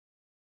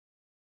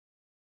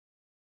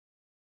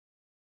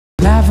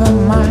Never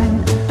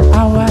mind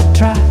how I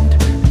tried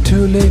to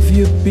leave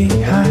you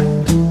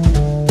behind.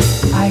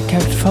 I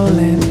kept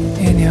falling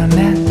in your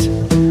net.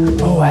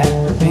 Oh,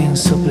 I've been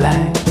so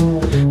blind.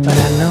 But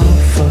I know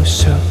for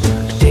sure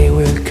the day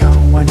will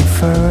come when you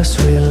first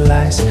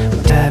realize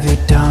what have you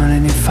done,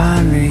 and you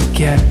finally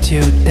get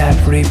your debt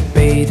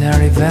repaid and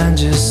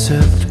revenge is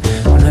served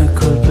on a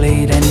cold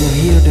plate. And you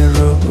hear the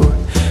roar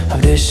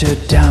of the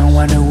shutdown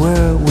when the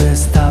world will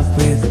stop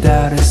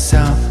without a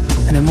sound.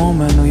 In the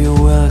moment you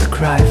will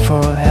cry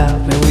for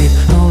help, and we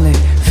only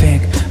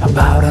think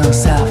about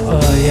ourselves.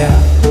 Oh yeah,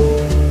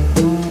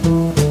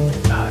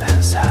 about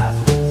ourselves,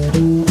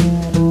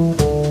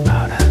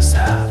 about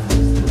ourselves.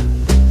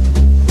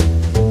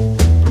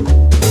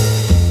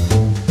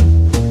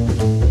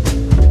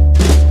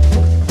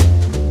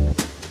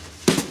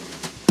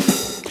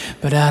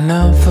 But I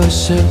know for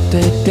sure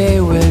the day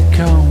will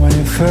come when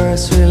you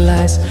first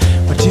realize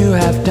what you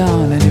have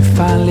done, and you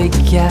finally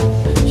get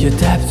your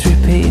debt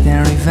repaid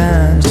and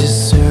revenge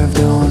is served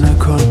on a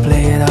cold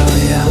plate. Oh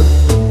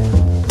yeah.